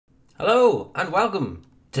Hello and welcome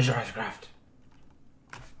to Jurassic.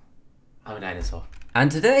 I'm a dinosaur. And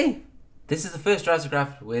today, this is the first Jurassic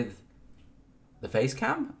with the face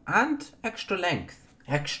cam and extra length.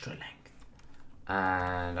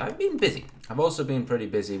 And I've been busy. I've also been pretty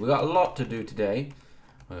busy. We got a lot to do today.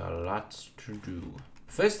 We got lots to do.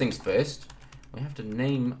 First things first, we have to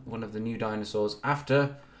name one of the new dinosaurs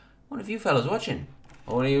after one of you fellas watching.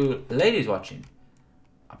 Or one of you ladies watching.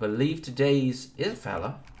 I believe today's is a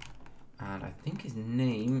fella. And I think his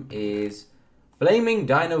name is Flaming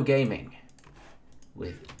Dino Gaming.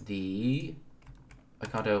 With the... I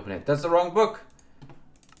can't open it. That's the wrong book.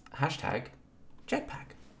 Hashtag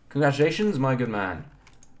jetpack. Congratulations, my good man.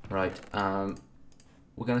 Right.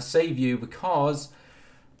 We're going to save you because...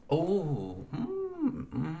 Oh.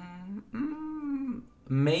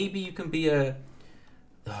 Maybe you can be a...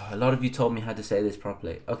 Oh, a lot of you told me how to say this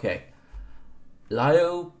properly. Okay.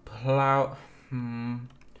 Lioplow...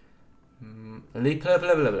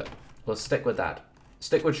 We'll stick with that.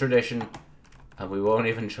 Stick with tradition, and we won't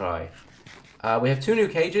even try. We have two new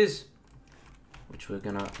cages, which we're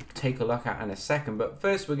gonna take a look at in a second. But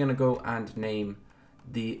first, we're gonna go and name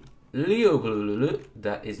the Leoblulu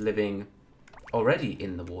that is living already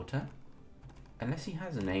in the water. Unless he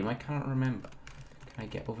has a name, I cannot remember. Can I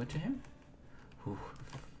get over to him? Ooh,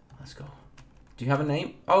 let's go. Do you have a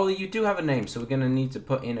name? Oh, you do have a name, so we're gonna need to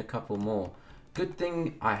put in a couple more. Good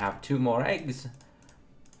thing I have 2 more eggs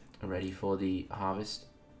ready for the harvest.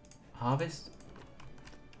 Harvest?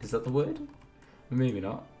 Is that the word? Maybe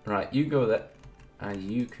not. Right, you go there. And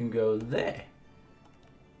you can go there.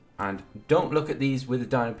 And don't look at these with the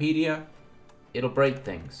Dinopedia. It'll break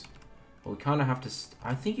things. But we kind of have to...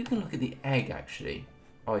 I think you can look at the egg, actually.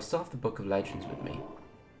 Oh, I still have the Book of Legends with me.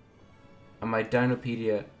 And my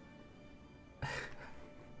Dinopedia...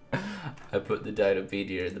 I put the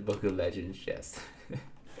Dinopedia in the Book of Legends chest.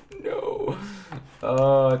 No.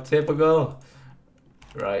 Oh, typical.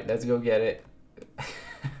 Right, let's go get it.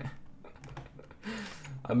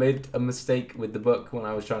 I made a mistake with the book when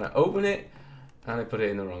I was trying to open it, and I put it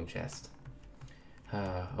in the wrong chest.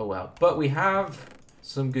 Oh well. But we have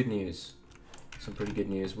some good news. Some pretty good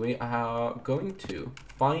news. We are going to,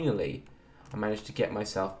 finally, I managed to get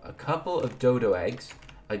myself a couple of dodo eggs.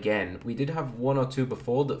 Again, we did have 1 or 2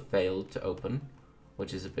 before that failed to open,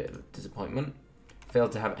 which is a bit of a disappointment.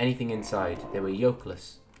 Failed to have anything inside. They were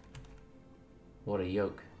yolkless. What a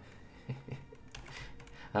yolk.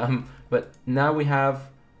 But now we have...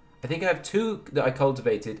 I think I have 2 that I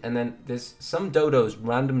cultivated, and then there's some dodos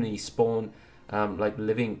randomly spawn, like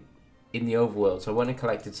living in the overworld. So I went and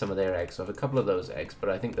collected some of their eggs. So I have a couple of those eggs, but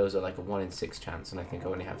I think those are like a 1 in 6 chance, and I think I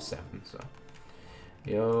only have 7. So,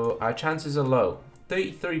 our chances are low.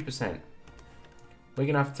 33%. We're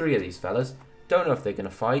going to have 3 of these fellas. Don't know if they're going to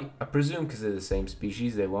fight. I presume because they're the same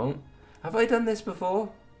species, they won't. Have I done this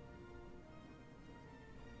before?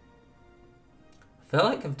 I feel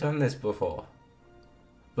like I've done this before.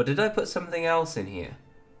 But did I put something else in here?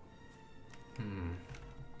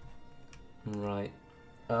 Right.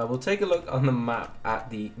 We'll take a look on the map at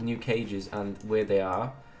the new cages and where they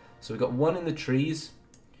are. So we've got 1 in the trees,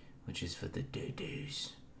 which is for the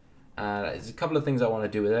dodos. There's a couple of things I want to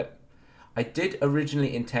do with it. I did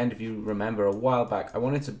originally intend, if you remember a while back, I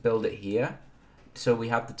wanted to build it here. So we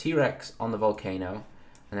have the T-Rex on the volcano,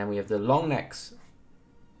 and then we have the long necks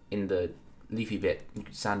in the leafy bit,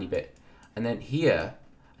 sandy bit. And then here,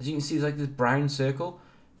 as you can see, it's like this brown circle.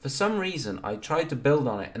 For some reason, I tried to build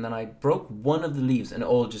on it, and then I broke one of the leaves, and it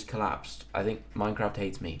all just collapsed. I think Minecraft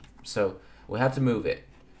hates me. So we had to move it,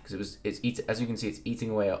 because as you can see, it's eating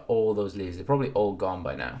away at all those leaves. They're probably all gone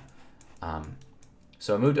by now.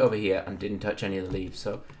 So I moved it over here and didn't touch any of the leaves.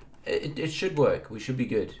 So it should work. We should be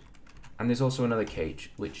good. And there's also another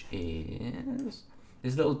cage, which is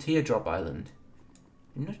this little teardrop island.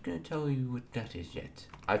 I'm not going to tell you what that is yet.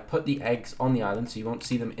 I've put the eggs on the island so you won't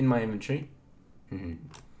see them in my inventory. You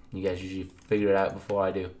guys usually figure it out before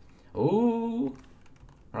I do. Ooh.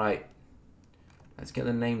 Right. Let's get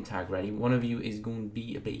the name tag ready. One of you is going to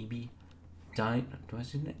be a baby.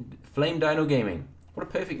 Flame Dino Gaming. What a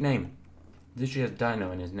perfect name. Literally has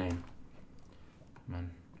Dino in his name.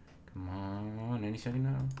 Come on, any second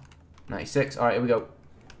now. 96. Alright, here we go.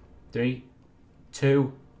 3,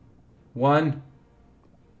 2, 1.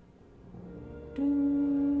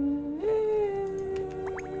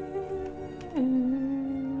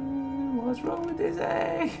 What's wrong with this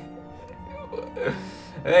egg?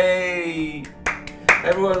 Hey!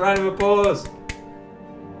 Everyone, round of applause!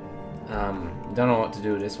 Don't know what to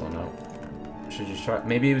do with this one though. Should just try.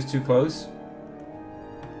 Maybe he was too close.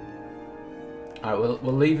 Alright,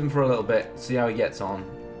 we'll leave him for a little bit, see how he gets on.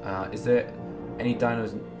 Is there any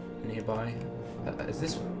dinos nearby. Is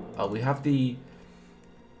this... Oh, we have the...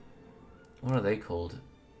 What are they called?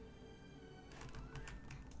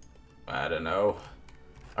 I don't know.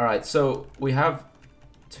 Alright, so we have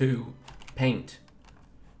to paint.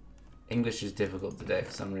 English is difficult today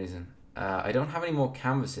for some reason. I don't have any more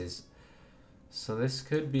canvases, so this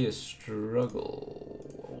could be a struggle.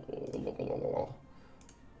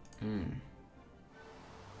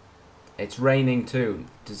 It's raining too.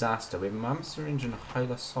 Disaster. We have a mammoth syringe and a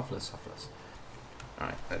Hylosophilus.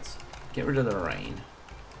 Alright, let's get rid of the rain.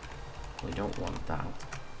 We don't want that.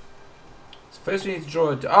 So first we need to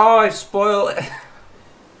draw a... Oh, I spoiled it!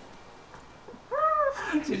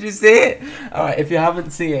 Did you see it? Alright, if you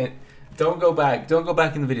haven't seen it, don't go back. Don't go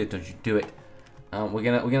back in the video. Don't you do it. We're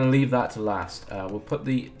gonna leave that to last. We'll put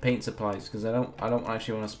the paint supplies because I don't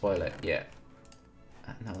actually want to spoil it yet.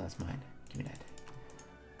 No, that's mine. Give me that.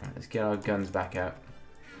 Right, let's get our guns back out.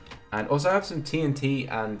 And also I have some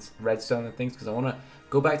TNT and redstone and things because I want to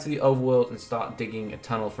go back to the overworld and start digging a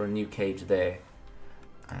tunnel for a new cage there.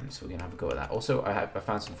 And so we're gonna have a go at that. Also, I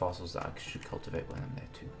found some fossils that I should cultivate when I'm there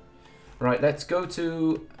too. Right, let's go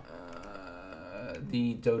to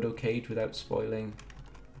the dodo cage without spoiling.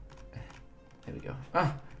 There we go.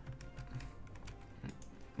 Ah!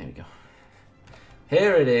 There we go.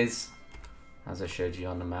 Here it is, as I showed you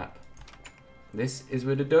on the map. This is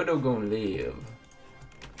where the dodo gonna live.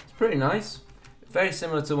 It's pretty nice. Very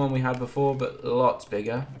similar to the one we had before, but lots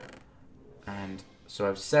bigger. And so I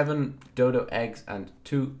have 7 dodo eggs and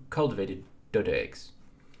 2 cultivated dodo eggs.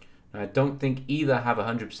 Now, I don't think either have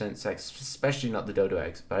 100% sex, especially not the dodo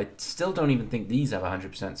eggs, but I still don't even think these have a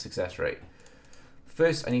 100% success rate.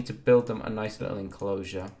 First, I need to build them a nice little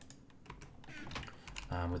enclosure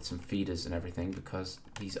with some feeders and everything, because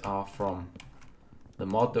these are from the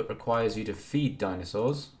mod that requires you to feed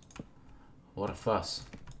dinosaurs. What a fuss.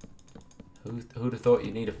 Who'd have thought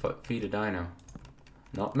you'd need to feed a dino?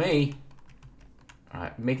 Not me.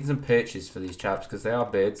 Alright, making some perches for these chaps, because they are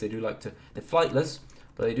birds. They do like to... They're flightless,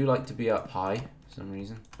 but they do like to be up high for some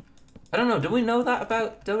reason. I don't know, do we know that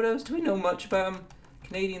about dodos? Do we know much about them?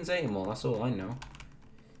 Canadians ate them all, that's all I know.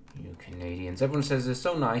 You Canadians. Everyone says they're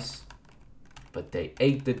so nice, but they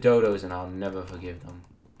ate the dodos and I'll never forgive them.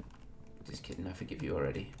 Just kidding, I forgive you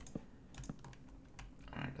already.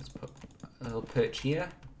 Alright, let's put a little perch here.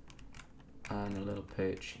 And a little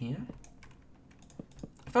perch here.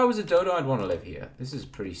 If I was a dodo, I'd want to live here. This is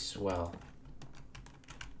pretty swell.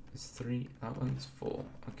 There's 3, that one's 4.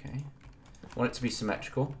 Okay. I want it to be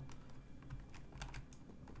symmetrical.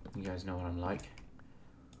 You guys know what I'm like.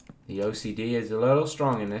 The OCD is a little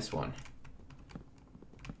strong in this one.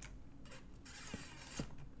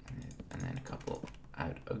 And then a couple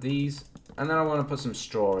out of these. And then I want to put some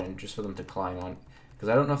straw in just for them to climb on. Because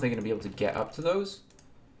I don't know if they're going to be able to get up to those.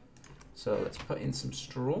 So let's put in some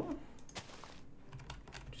straw.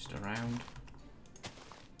 Just around.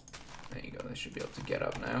 There you go, they should be able to get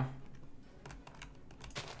up now.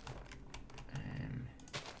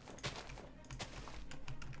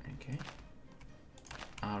 Okay.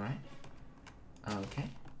 Alright. Okay.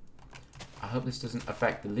 I hope this doesn't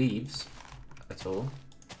affect the leaves at all.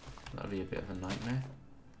 That'll be a bit of a nightmare.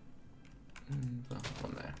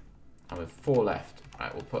 One there. And we have 4 left.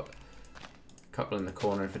 Alright, we'll put a couple in the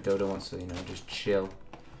corner if a dodo wants to, you know, just chill.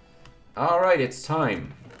 Alright, it's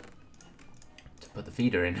time to put the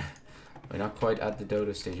feeder in. We're not quite at the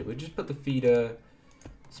dodo stage yet. We'll just put the feeder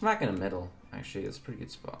smack in the middle. Actually, that's a pretty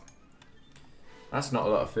good spot. That's not a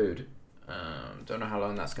lot of food. Don't know how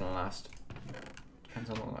long that's going to last. Depends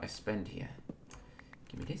on how long I spend here.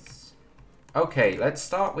 Give me this. Okay, let's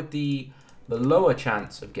start with the lower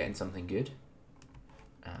chance of getting something good.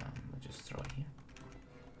 We'll just throw it here.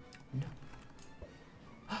 No.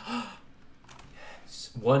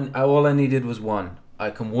 Yes. 1. All I needed was 1. I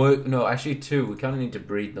can work. No, actually 2. We kind of need to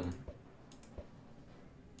breed them.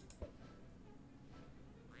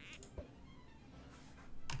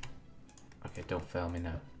 Okay, don't fail me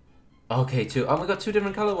now. Okay, 2. Oh, we got 2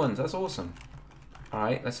 different color ones. That's awesome.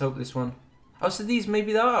 Alright, let's hope this one... Oh, so these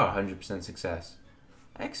maybe they are 100% success.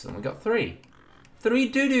 Excellent, we got 3. 3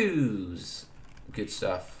 doo-doos. Good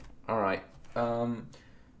stuff. Alright.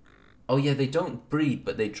 Oh yeah, they don't breed,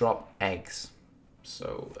 but they drop eggs.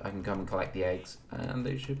 So I can come and collect the eggs, and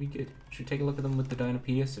they should be good. Should we take a look at them with the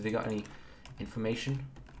Dinopedia, see if they got any information?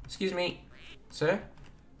 Excuse me, sir?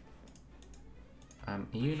 Are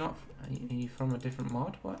you not... Are you from a different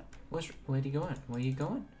mod? What? Where are you going? Where are you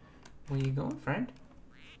going? Where are you going, friend?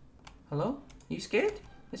 Hello? You scared?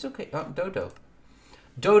 It's okay. Oh, Dodo.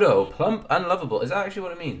 Dodo, plump and lovable. Is that actually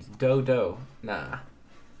what it means? Dodo. Nah.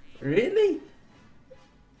 Really?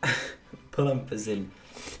 Plump as in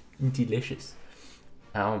delicious.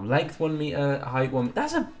 Length 1 meter, height 1.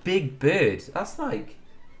 That's a big bird. That's like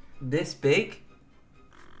this big.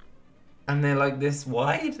 And they're like this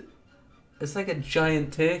wide. It's like a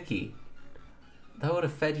giant turkey. That would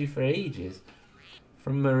have fed you for ages.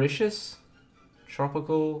 From Mauritius,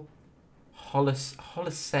 tropical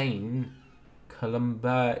Holocene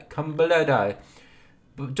Cumberlandii.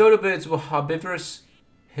 Dodo birds were herbivorous,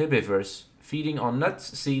 feeding on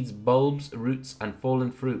nuts, seeds, bulbs, roots, and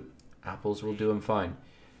fallen fruit. Apples will do them fine.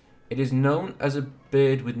 It is known as a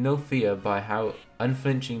bird with no fear by how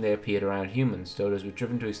unflinching they appeared around humans. Dodos were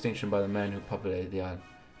driven to extinction by the men who populated the island.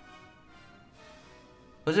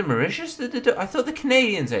 Was it Mauritius? I thought the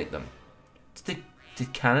Canadians ate them.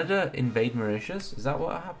 Did Canada invade Mauritius? Is that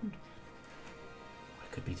what happened? I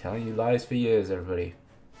could be telling you lies for years, everybody.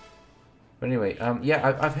 But anyway,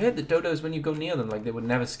 yeah, I've heard that dodos, when you go near them, like, they were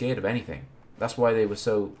never scared of anything. That's why they were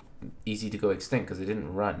so easy to go extinct, because they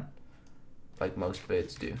didn't run like most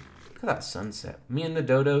birds do. Look at that sunset. Me and the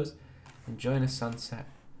dodos enjoying a sunset.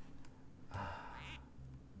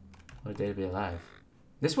 What a day to be alive.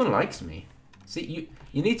 This one likes me. See,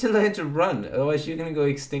 you need to learn to run, otherwise you're going to go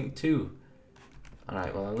extinct too.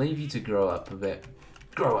 Alright, well, I'll leave you to grow up a bit.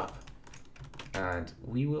 Grow up! And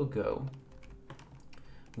we will go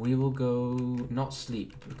not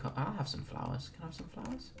sleep. I'll have some flowers. Can I have some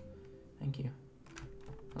flowers? Thank you.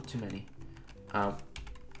 Not too many.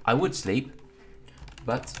 I would sleep,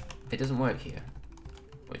 but it doesn't work here,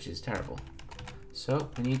 which is terrible. So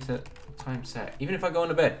we need to time set. Even if I go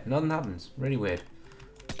into bed, nothing happens. Really weird.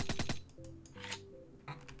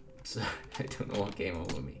 So I don't know what came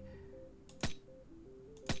over me.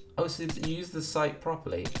 Oh, so you use the sight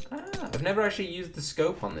properly. I've never actually used the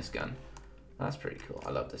scope on this gun. That's pretty cool.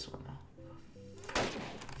 I love this one though.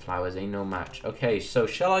 Flowers ain't no match. Okay, so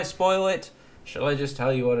shall I spoil it? Shall I just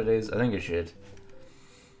tell you what it is? I think I should.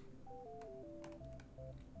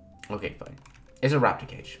 Okay, fine. It's a raptor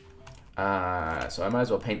cage. So I might as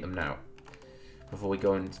well paint them now. Before we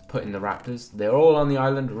go and put in the raptors. They're all on the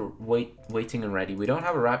island waiting and ready. We don't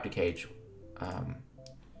have a raptor cage.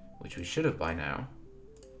 Which we should have by now.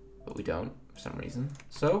 But we don't, for some reason.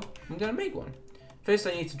 So, I'm going to make one. First,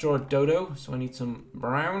 I need to draw a dodo. So I need some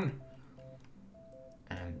brown.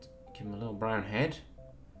 And give him a little brown head.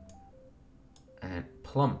 And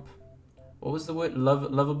plump. What was the word?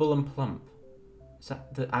 Lovable and plump. Is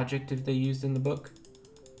that the adjective they used in the book?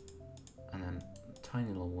 And then tiny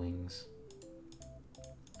little wings.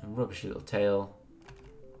 A rubbish little tail.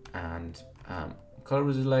 And what colour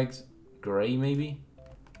was his legs? Grey, maybe?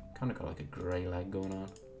 Kind of got like a grey leg going on.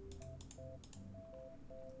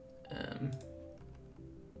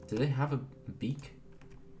 Do they have a beak?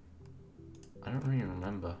 I don't really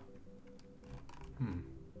remember.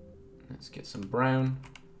 Let's get some brown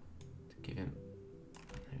to give him.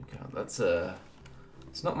 There we go. That's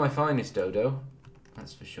it's not my finest dodo,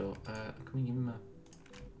 that's for sure. Can we give him a?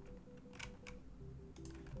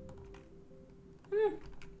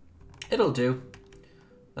 It'll do.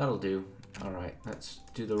 That'll do. All right. Let's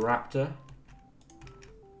do the raptor.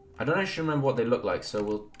 I don't actually remember what they look like,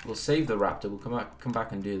 so we'll save the raptor. We'll come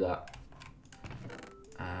back and do that.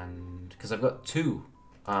 And because I've got two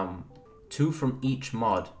from each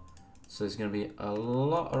mod, so there's going to be a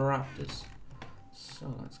lot of raptors.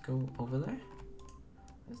 So let's go over there.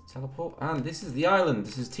 Let's teleport. And this is the island.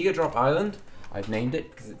 This is Teardrop Island. I've named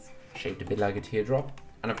it because it's shaped a bit like a teardrop.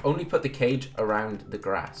 And I've only put the cage around the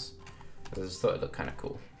grass because I just thought it looked kind of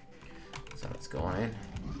cool. So let's go on in.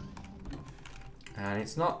 And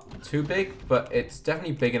it's not too big, but it's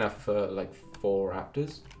definitely big enough for like 4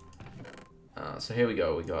 raptors. So here we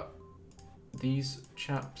go. We got these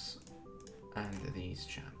chaps and these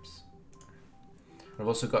chaps. I've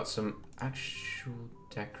also got some actual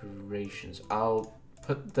decorations. I'll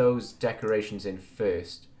put those decorations in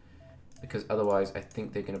first because otherwise I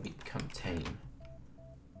think they're going to become tame.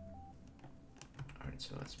 Alright,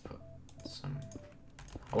 so let's put some...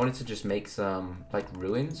 I wanted to just make some like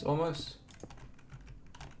ruins almost.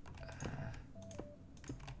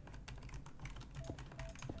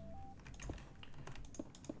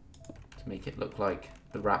 To make it look like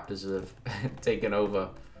the raptors have taken over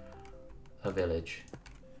a village.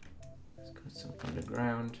 Let's put some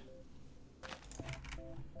underground.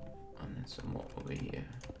 And then some more over here.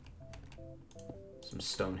 Some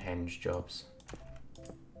Stonehenge jobs.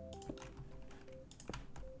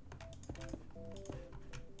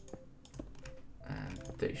 And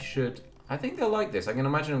they should... I think they'll like this. I can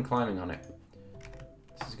imagine them climbing on it.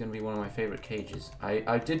 This is going to be one of my favorite cages.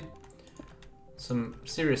 I did some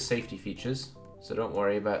serious safety features, so don't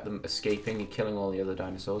worry about them escaping and killing all the other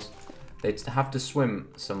dinosaurs. They'd have to swim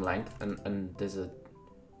some length, and there's a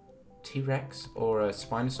T-Rex or a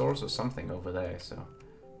Spinosaurus or something over there, so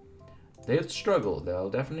they'll struggle. They'll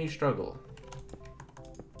definitely struggle.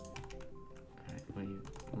 Alright, we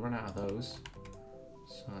run out of those.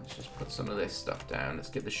 So let's just put some of this stuff down. Let's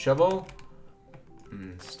get the shovel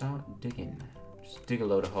and start digging. Just dig a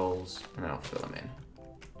load of holes and then I'll fill them in.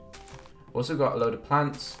 Also got a load of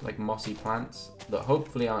plants, like mossy plants, that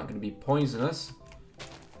hopefully aren't going to be poisonous.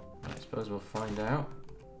 I suppose we'll find out.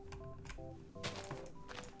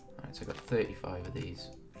 Alright, so I got 35 of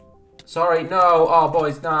these. Sorry, no! Oh,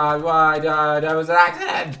 boys, no! Why? That was an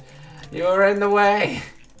accident! You were in the way!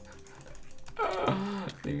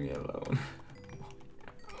 Leave me alone.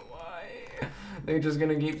 Why? They're just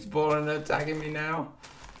gonna keep spawning and attacking me now.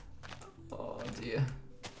 Oh, dear.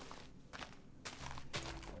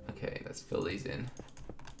 Okay, let's fill these in.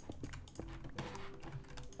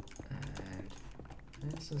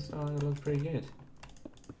 And this is starting to look pretty good.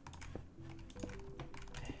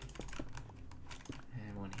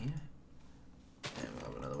 And one here. And we'll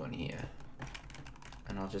have another one here.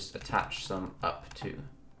 And I'll just attach some up too.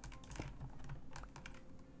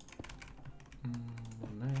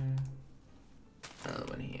 One there. Another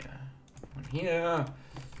one here. One here.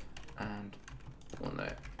 And one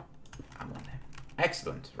there. And one there.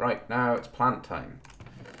 Excellent. Right, now it's plant time.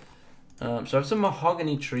 So I have some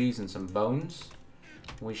mahogany trees and some bones.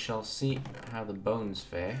 We shall see how the bones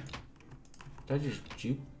fare. Did I just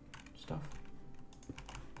dupe stuff?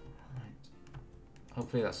 Right.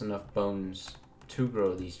 Hopefully that's enough bones to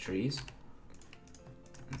grow these trees.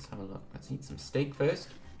 Let's have a look. Let's eat some steak first.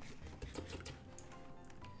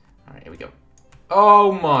 Alright, here we go.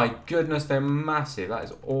 Oh my goodness, they're massive. That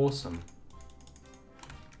is awesome.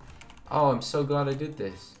 Oh, I'm so glad I did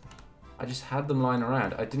this. I just had them lying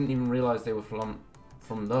around. I didn't even realize they were from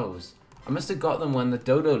those. I must have got them when the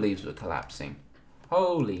dodo leaves were collapsing.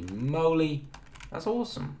 Holy moly. That's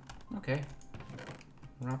awesome. Okay.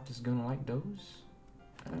 Raptor's gonna like those.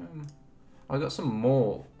 I got some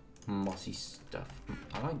more mossy stuff.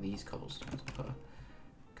 I like these cobblestones. I'll put a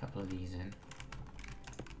couple of these in.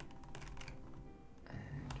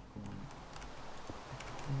 And one.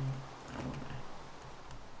 And one there.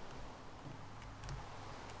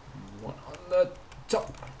 And one on the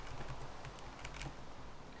top.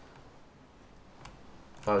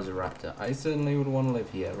 If I was a raptor, I certainly would want to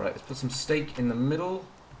live here. Right, let's put some steak in the middle.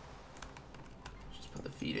 Just put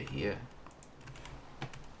the feeder here.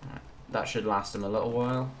 Right, that should last them a little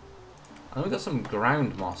while. And we've got some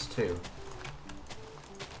ground moss too.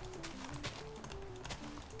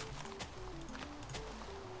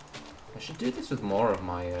 I should do this with more of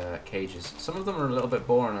my cages. Some of them are a little bit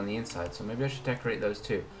boring on the inside, so maybe I should decorate those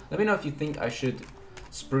too. Let me know if you think I should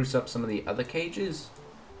spruce up some of the other cages.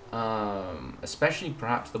 Especially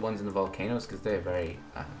perhaps the ones in the volcanoes, because they're very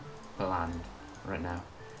bland right now.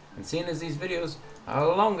 And seeing as these videos are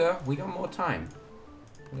longer, we got more time.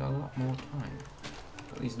 We got a lot more time.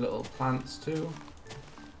 Got these little plants too.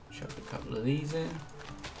 Chuck a couple of these in.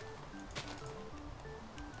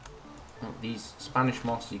 Oh, these Spanish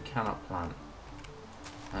moss you cannot plant.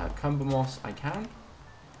 Cumber moss I can.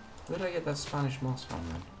 Where did I get that Spanish moss from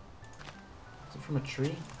then? Is it from a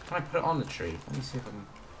tree? Can I put it on the tree? Let me see if I can.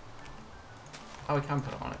 Oh, I can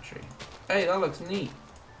put it on a tree. Hey, that looks neat.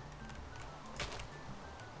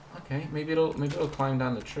 Okay, maybe it'll climb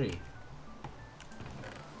down the tree.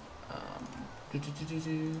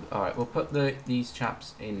 All right, we'll put these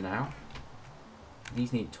chaps in now.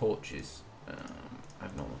 These need torches. I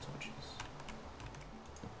have normal torches.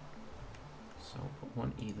 So I'll put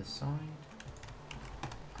one either side.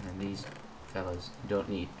 And then these fellas don't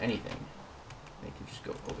need anything. They can just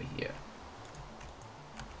go over here.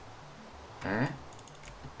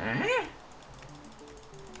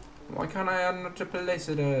 Why can't I not place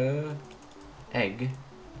the egg?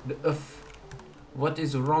 The oof. What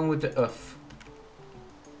is wrong with the oof?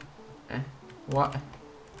 What?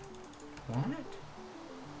 What?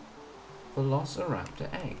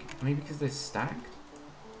 Velociraptor egg. Maybe because they're stacked?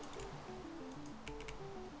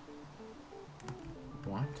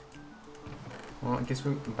 What? Well, I guess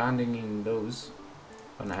we're abandoning those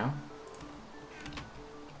for now.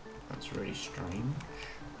 That's really strange.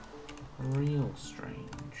 Real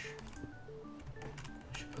strange.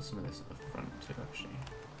 I should put some of this at the front too, actually.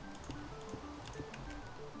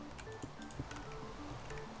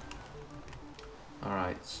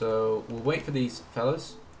 Alright, so we'll wait for these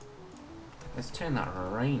fellas. Let's turn that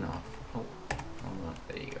rain off. Oh, hold on.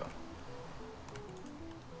 There you go.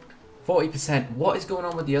 40%. What is going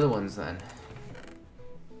on with the other ones then?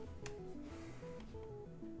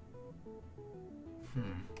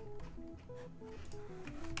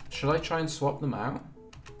 Should I try and swap them out?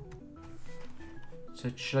 So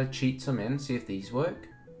should I cheat some in, see if these work?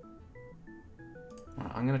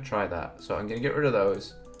 Right, I'm going to try that. So I'm going to get rid of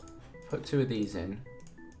those. Put 2 of these in.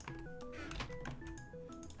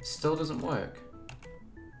 It still doesn't work.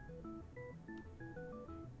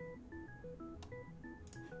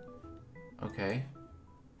 Okay.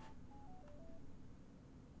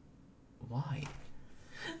 Why?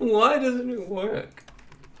 Why doesn't it work?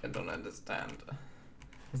 I don't understand.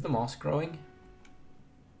 Is the moss growing?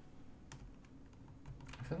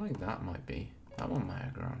 I feel like that might be. That one might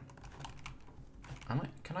have grown.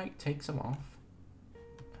 Can I take some off?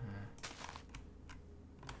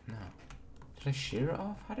 No. Did I shear it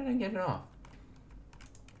off? How did I get it off?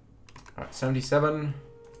 Alright, 77.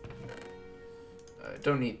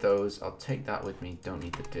 Don't need those. I'll take that with me. Don't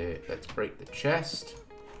need the dirt. Let's break the chest.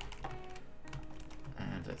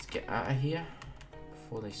 And let's get out of here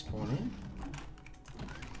before they spawn in.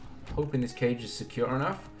 Hoping this cage is secure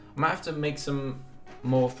enough. I might have to make some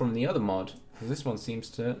more from the other mod, because this one seems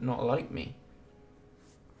to not like me.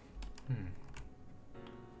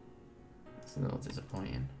 That's a little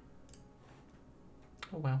disappointing.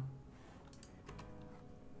 Oh well.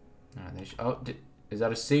 Oh, is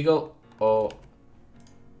that a seagull or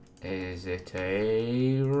is it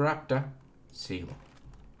a raptor? Seagull.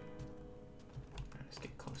 Let's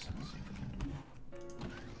get closer and see if we can.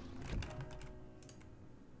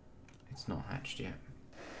 It's not hatched yet.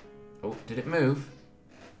 Oh, did it move?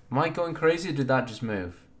 Am I going crazy or did that just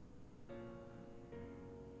move?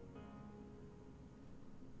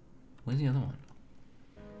 Where's the other one?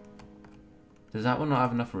 Does that one not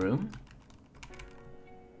have enough room?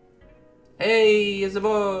 Hey, it's the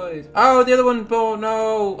boys! Oh, the other one! Oh,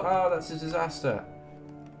 no! Oh, that's a disaster.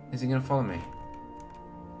 Is he gonna follow me?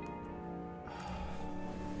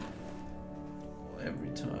 Every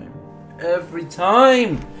time. Every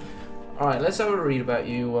time! Alright, let's have a read about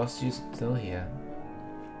you whilst you're still here.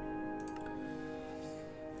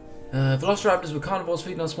 Velociraptors were carnivores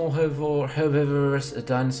feeding on small herbivorous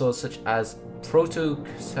dinosaurs such as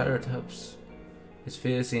Protoceratops. This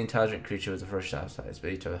fiercely intelligent creature was a fresh outside. Its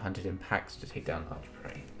ability to hunted in packs to take down large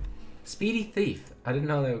prey. Speedy thief. I didn't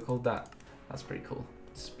know they were called that. That's pretty cool.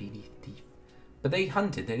 Speedy thief. But they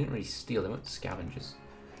hunted. They didn't really steal. They weren't scavengers.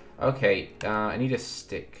 Okay. I need a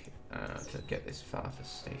stick to get this fella to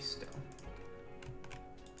stay still.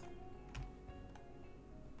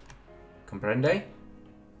 Comprende?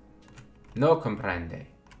 No comprende.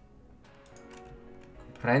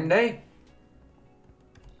 Comprende?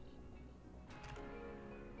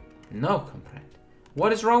 No comprende.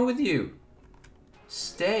 What is wrong with you?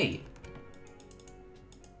 Stay.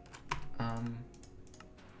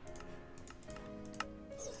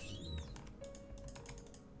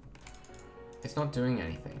 It's not doing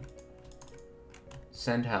anything.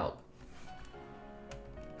 Send help.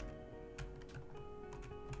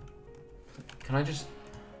 Can I just...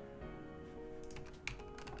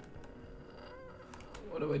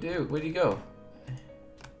 What do I do? Where do you go?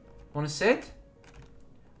 Wanna sit?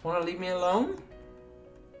 Wanna leave me alone?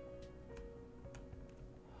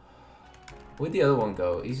 Where'd the other one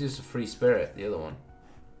go? He's just a free spirit, the other one.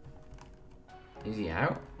 Is he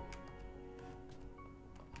out?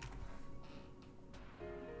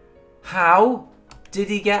 How did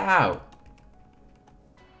he get out?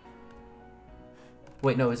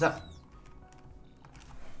 Wait, no, is that...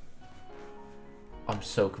 I'm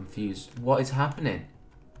so confused. What is happening?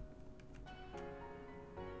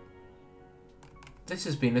 This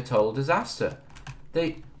has been a total disaster.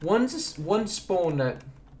 One spawned out.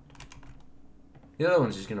 The other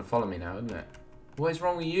one's just gonna follow me now, isn't it? What is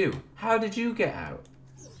wrong with you? How did you get out?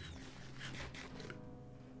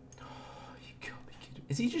 Oh, you can't be kidding.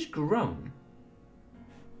 Is he just grown?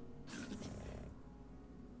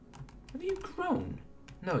 Have you grown?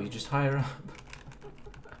 No, you're just higher up.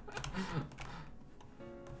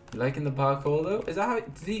 You liking the parkour though? Is that how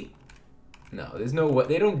it, did he? No, there's no way.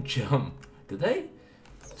 They don't jump. Do they?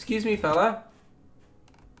 Excuse me, fella.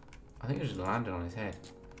 I think I just landed on his head.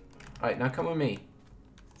 Alright, now come with me.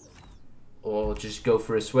 Or just go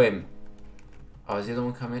for a swim. Oh, is the other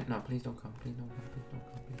one coming? No, please don't come. Please don't come. Please don't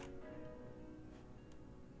come. Please.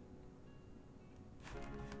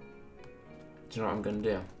 Do you know what I'm going to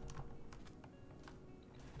do?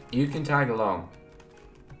 You can tag along.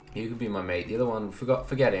 You can be my mate. The other one,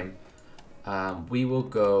 forget him. We will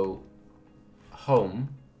go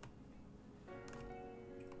home.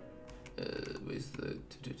 Where's the...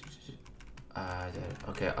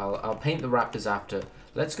 okay, I'll paint the raptors after.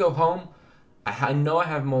 Let's go home. I know I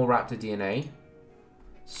have more raptor DNA.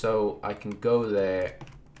 So I can go there,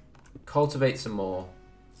 cultivate some more,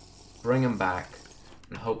 bring them back,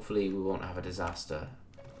 and hopefully we won't have a disaster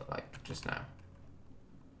like just now.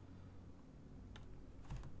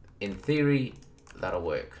 in theory, that'll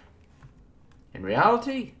work. In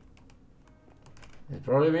reality, it'd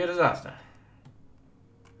probably be a disaster.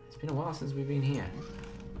 It's been a while since we've been here.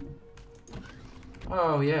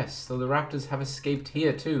 Oh yes, so the raptors have escaped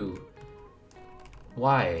here too.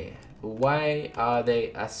 Why? Why are they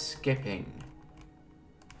escaping?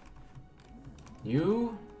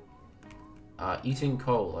 You are eating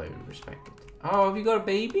coal, I would respect it. Oh, have you got a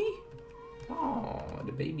baby? Oh,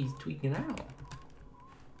 the baby's tweaking out.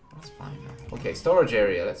 That's fine now. Okay, storage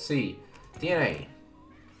area, let's see. DNA.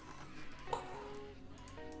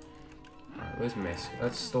 Alright, where's Miss?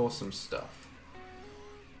 Let's store some stuff.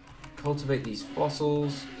 Cultivate these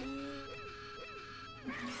fossils.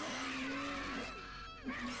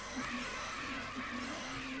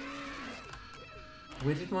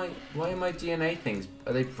 Why are my DNA things,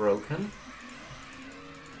 are they broken?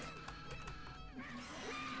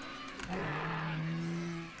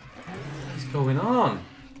 What is going on?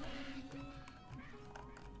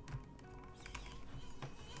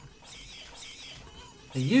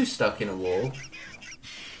 Are you stuck in a wall?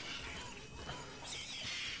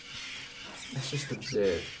 Let's just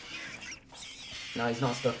observe. No, he's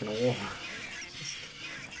not stuck in a wall.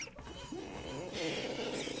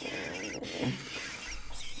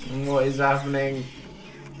 What is happening?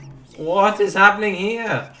 What is happening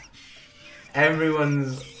here?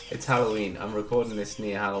 It's Halloween. I'm recording this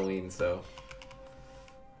near Halloween, so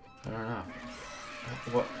fair enough.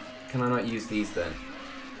 What can I not use these then?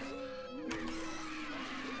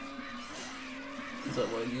 Is that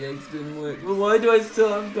why the eggs didn't work? Well, why do I still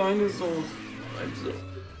have dinosaurs? I'm so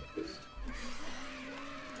confused.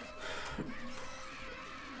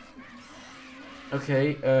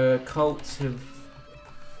 Okay, cults have...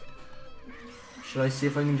 Should I see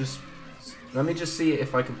if I can just... Let me just see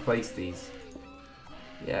if I can place these.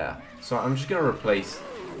 Yeah, so I'm just going to replace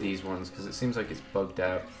these ones because it seems like it's bugged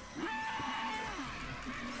out.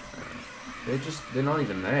 They're not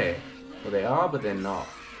even there. Well, they are, but they're not.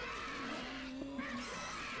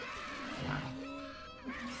 Wow.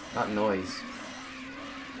 That noise.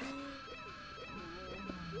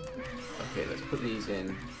 Okay, let's put these in.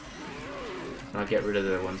 And I'll get rid of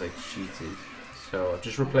the ones I cheated. So I've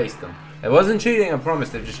just replaced them. It wasn't cheating, I promise.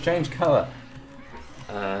 They've just changed colour.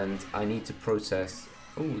 And I need to process...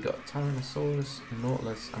 Oh, we got Tyrannosaurus,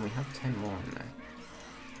 Nautilus, and we have 10 more in there.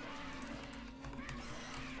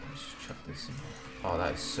 Let's chuck this in. Oh,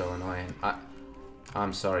 that is so annoying.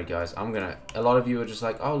 I'm sorry, guys. A lot of you are just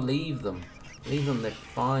like, oh, leave them. Leave them, they're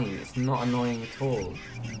fine. It's not annoying at all.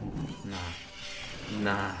 Nah.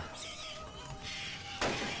 Nah.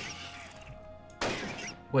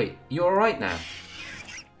 Wait, you alright now?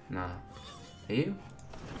 Nah. Are you?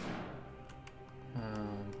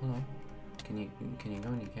 Hold on. Can you go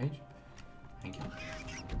in your cage? Thank you.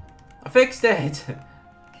 I fixed it!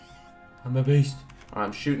 I'm a beast. Alright,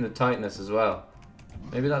 I'm shooting the tightness as well.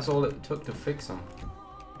 Maybe that's all it took to fix them.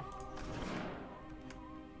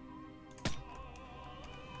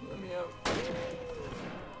 Let me out.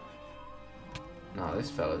 No, this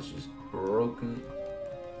fella's just broken.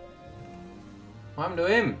 What happened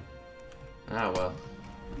to him? Ah, well.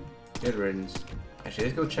 Good riddance. Actually,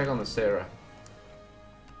 let's go check on the Sarah.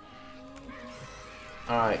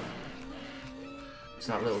 Alright. It's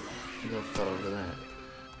that little fella over there.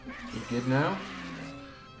 You good now?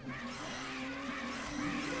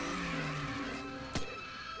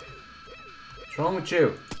 What's wrong with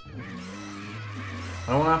you? I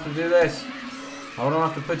don't want to have to do this. I don't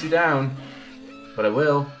have to put you down. But I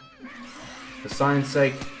will. For science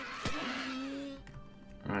sake.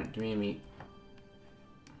 Alright, give me a meat.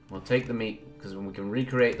 We'll take the meat, because we can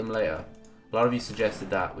recreate them later. A lot of you suggested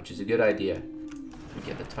that, which is a good idea. We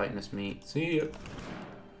get the tightness meat. See you.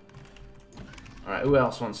 Alright, who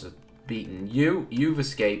else wants to beaten? You've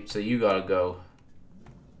escaped, so you gotta go.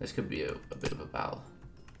 This could be a bit of a battle.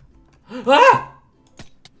 Ah!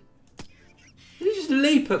 Did he just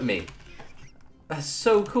leap at me? That's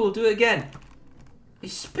so cool. Do it again.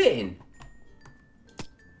 He's spitting.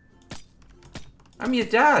 I'm your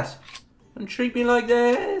dad. Don't treat me like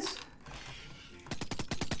this.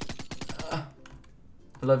 I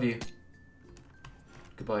love you.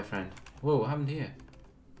 Goodbye, friend. Whoa, what happened here?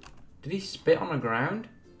 Did he spit on the ground?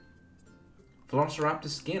 Velociraptor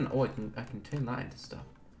skin. Oh, I can turn that into stuff.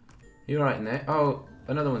 You're right in there. Oh,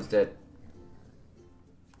 another one's dead.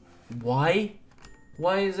 Why?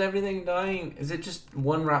 Why is everything dying? Is it just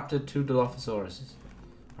one raptor, 2 Dilophosauruses?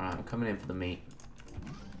 Alright, I'm coming in for the meat.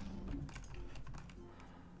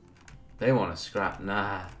 They want to scrap.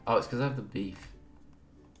 Nah. Oh, it's because I have the beef.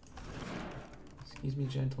 Excuse me,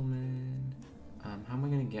 gentlemen. How am I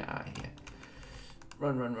going to get out of here?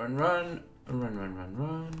 Run, run, run, run. Run, run, run,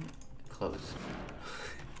 run. Close.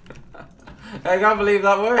 I can't believe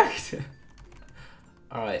that worked.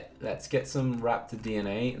 Alright, let's get some raptor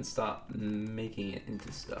DNA and start making it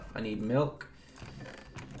into stuff. I need milk.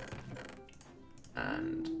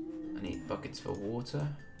 And I need buckets for water.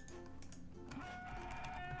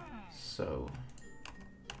 So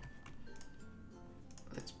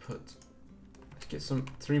let's get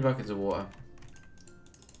 3 buckets of water.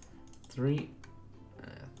 3.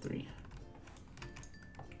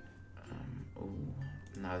 Oh,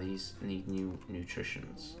 now these need new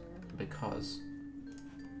nutritions because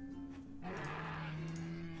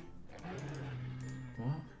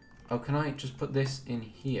what? Oh, can I just put this in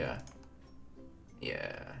here?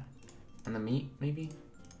 Yeah, and the meat maybe.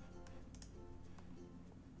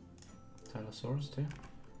 Tylosaurus too.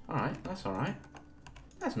 All right, that's all right.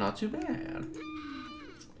 That's not too bad.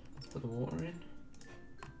 Let's put the water in.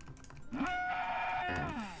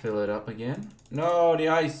 And fill it up again. No, the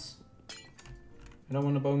ice. I don't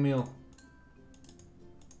want a bone meal.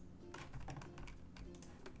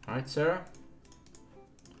 Alright, Sarah.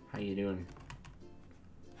 How you doing?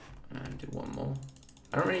 And do one more.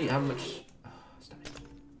 I don't really have much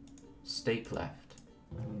steak left.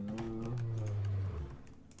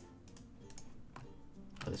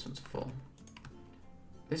 Oh, this one's full.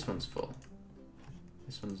 This one's full.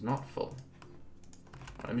 This one's not full.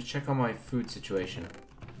 Let me check on my food situation.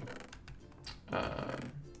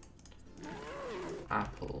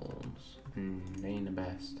 Apples. They ain't the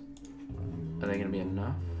best. Are they gonna be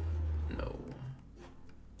enough? No.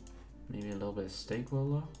 Maybe a little bit of steak will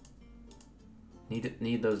though.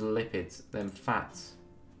 Need those lipids, them fats.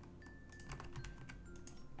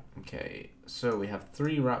 Okay, so we have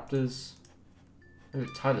 3 raptors. Oh,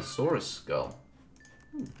 Tylosaurus skull.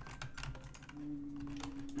 So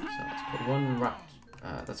let's put 1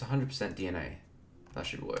 raptor. That's 100% DNA. That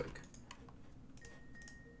should work.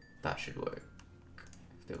 That should work.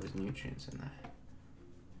 If there was nutrients in there.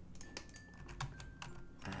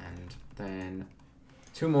 And then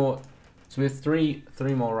 2 more. So we have 3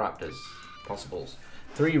 more raptors possibles.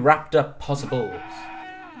 3 raptor possibles.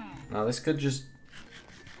 Now this could just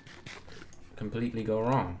completely go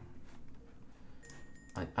wrong.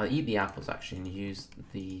 I'll eat the apples actually and use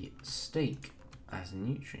the steak as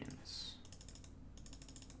nutrients.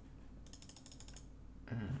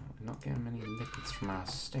 We're not getting many lipids from our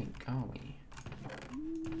steak, are we?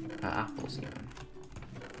 Apples even.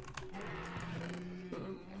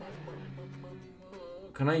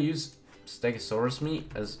 Can I use Stegosaurus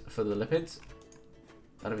meat as for the lipids?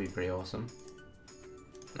 That'd be pretty awesome.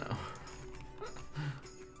 No.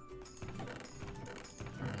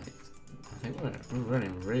 Alright. I think we're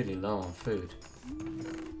running really low on food.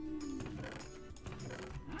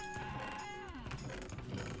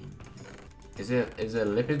 Is there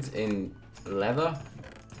lipids in leather?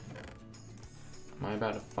 Am I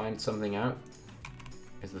about to find something out?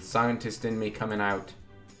 Is the scientist in me coming out?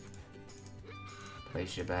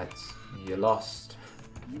 Place your bets. You're lost.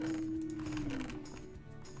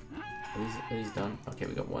 Are these done? Okay,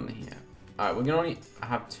 we got 1 here. Alright, we can only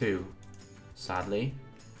have 2, sadly.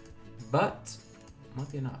 But,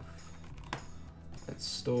 might be enough. Let's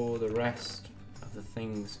store the rest of the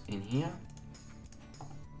things in here.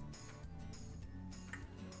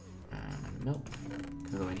 And milk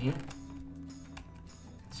can go in here.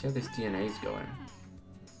 Let's see how this DNA is going.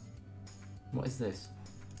 What is this?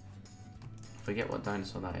 Forget what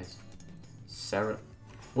dinosaur that is. Sarah.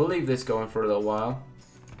 We'll leave this going for a little while.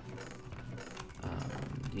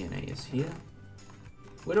 DNA is here.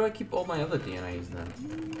 Where do I keep all my other DNAs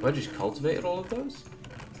then? Have I just cultivated all of those?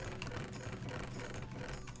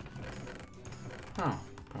 Oh,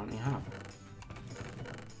 apparently I have.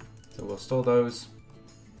 So we'll store those.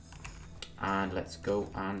 And let's go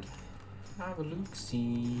and have a look,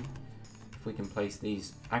 see if we can place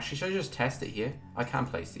these. Actually, should I just test it here? I can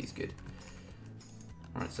place these, good.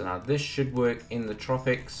 Alright, so now this should work in the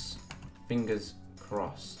tropics. Fingers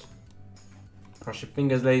crossed. Cross your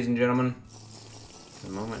fingers, ladies and gentlemen. The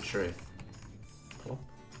moment of truth. Plop.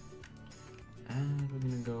 And we're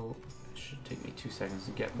gonna go. It should take me 2 seconds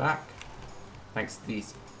to get back. Thanks to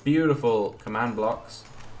these beautiful command blocks.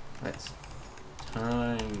 Let's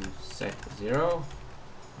time set 0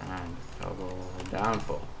 and toggle down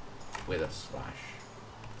full with a slash.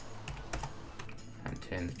 And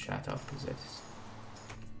turn the chat off because it's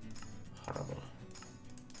horrible.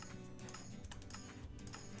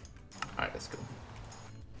 Alright, let's go.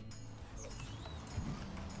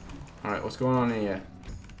 Alright, what's going on in here?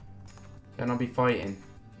 Can I be fighting?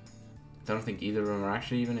 I don't think either of them are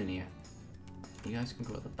actually even in here. You guys can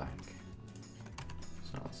go at the back.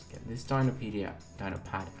 So let's get this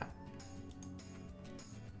Dinopad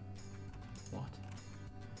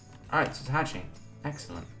Alright, so it's hatching.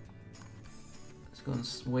 Excellent. Let's go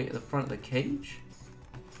and wait at the front of the cage.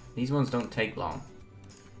 These ones don't take long.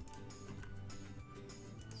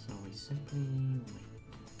 So we simply wait.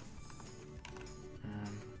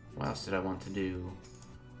 What else did I want to do?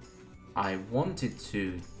 I wanted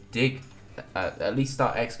to dig, at least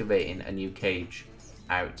start excavating a new cage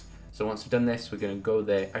out. So once we've done this, we're going to go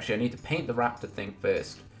there. Actually, I need to paint the raptor thing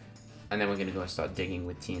first. And then we're going to go and start digging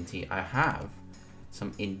with TNT. I have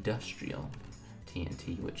some industrial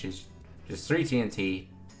TNT, which is just 3 TNT,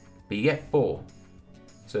 but you get 4.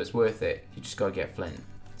 So it's worth it. You just got to get flint.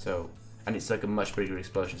 So, and it's like a much bigger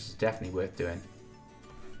explosion, so it's definitely worth doing.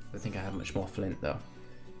 I think I have much more flint though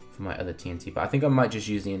for my other TNT, but I think I might just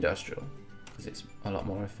use the industrial because it's a lot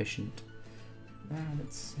more efficient. Now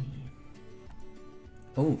let's see.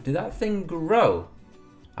 Oh, did that thing grow?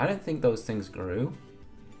 I don't think those things grew.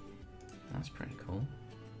 That's pretty cool.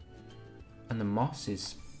 And the moss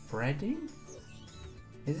is spreading?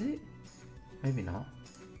 Is it? Maybe not.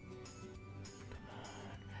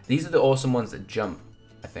 These are the awesome ones that jump,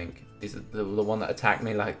 I think. These are the one that attacked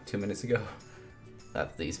me like 2 minutes ago.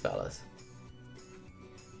 That's these fellas.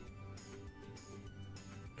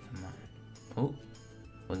 Come on. Oh,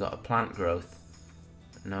 we got a plant growth.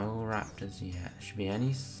 No raptors yet. Should be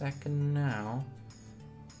any second now.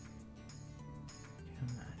 Come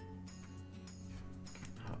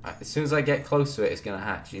on. As soon as I get close to it, it's gonna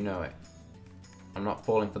hatch. You know it. I'm not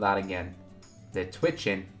falling for that again. They're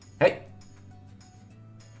twitching. Hey!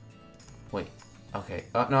 Wait. Okay.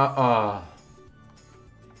 Oh, no. Oh.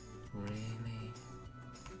 Really?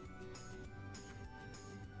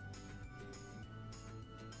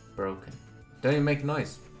 Broken. Don't even make a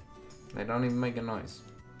noise. They don't even make a noise.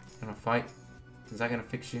 Gonna fight? Is that gonna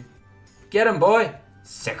fix you? Get him, boy!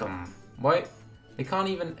 Sick 'em. Wait. They can't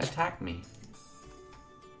even attack me.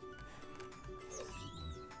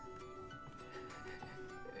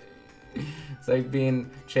 It's like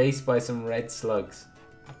being chased by some red slugs.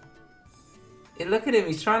 Hey, look at him,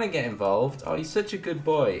 he's trying to get involved. Oh, he's such a good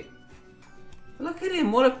boy. Look at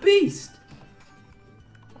him, what a beast!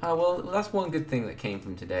 Oh, well, that's one good thing that came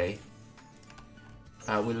from today.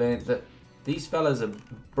 We learned that these fellas are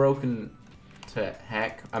broken to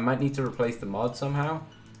heck. I might need to replace the mod somehow.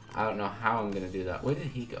 I don't know how I'm going to do that. Where did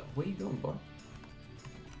he go? Where you going, boy?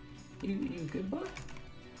 You good, boy?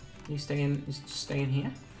 You staying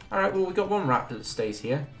here? Alright, well, we got one raptor that stays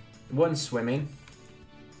here. One swimming.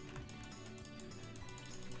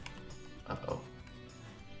 Uh-oh.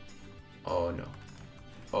 Oh, no.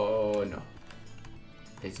 Oh, no.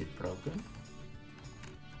 Is it broken?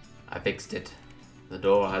 I fixed it. The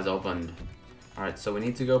door has opened. Alright, so we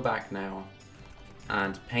need to go back now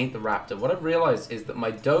and paint the raptor. What I've realized is that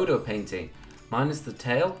my dodo painting, minus the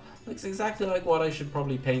tail, looks exactly like what I should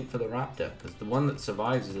probably paint for the raptor. Because the one that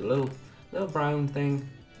survives is a little brown thing.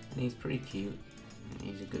 And he's pretty cute.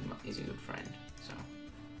 He's a good friend. So,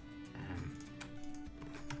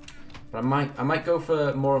 but I might go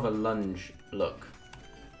for more of a lunge look,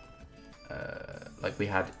 like we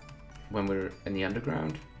had when we were in the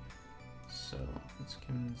underground. So let's give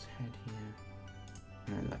him his head here,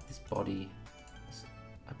 and then like this body is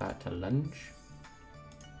about to lunge,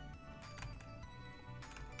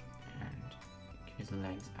 and give his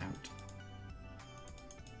legs out.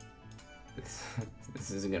 This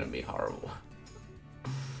is gonna be horrible.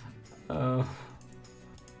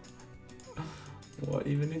 What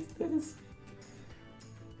even is this?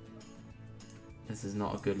 This is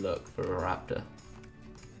not a good look for a raptor.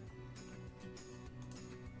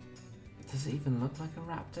 Does it even look like a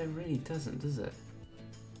raptor? It really doesn't, does it?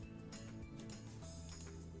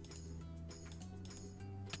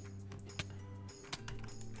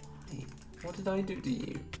 Why? What did I do to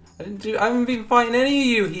you? I haven't been fighting any of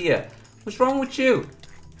you here. What's wrong with you?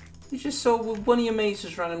 You just saw one of your mates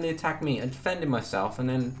just randomly attack me. I defended myself and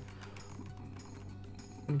then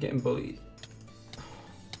I'm getting bullied.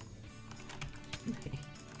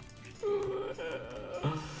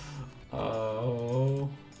 Oh.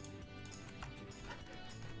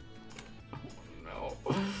 No.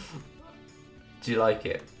 Do you like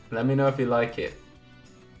it? Let me know if you like it.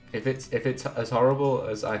 If it's as horrible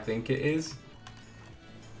as I think it is.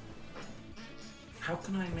 How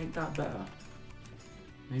can I make that better?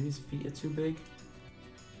 Maybe his feet are too big.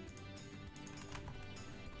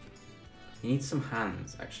 He needs some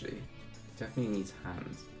hands, actually. He definitely needs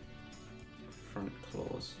hands. Front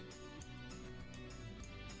claws.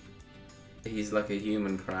 He's like a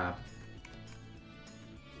human crab.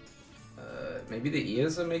 Maybe the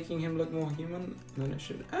ears are making him look more human than it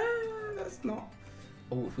should. That's not...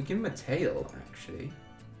 Oh, if we give him a tail, actually.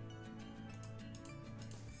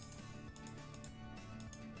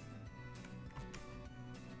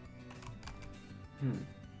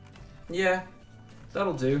 Yeah,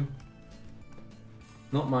 that'll do.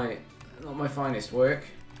 Not my finest work,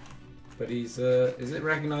 but he's is it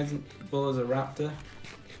recognizable as a raptor?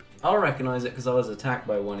 I'll recognize it because I was attacked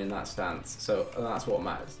by one in that stance, so that's what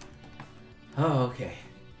matters. Oh, okay.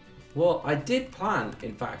 Well, I did plan,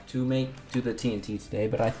 in fact, to do the TNT today,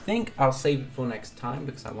 but I think I'll save it for next time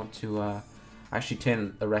because I want to actually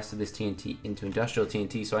turn the rest of this TNT into industrial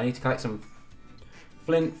TNT. So I need to collect some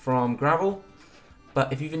flint from gravel.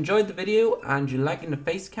 But if you've enjoyed the video and you're liking the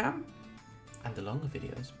face cam and the longer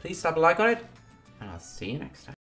videos, please slap a like on it, and I'll see you next time.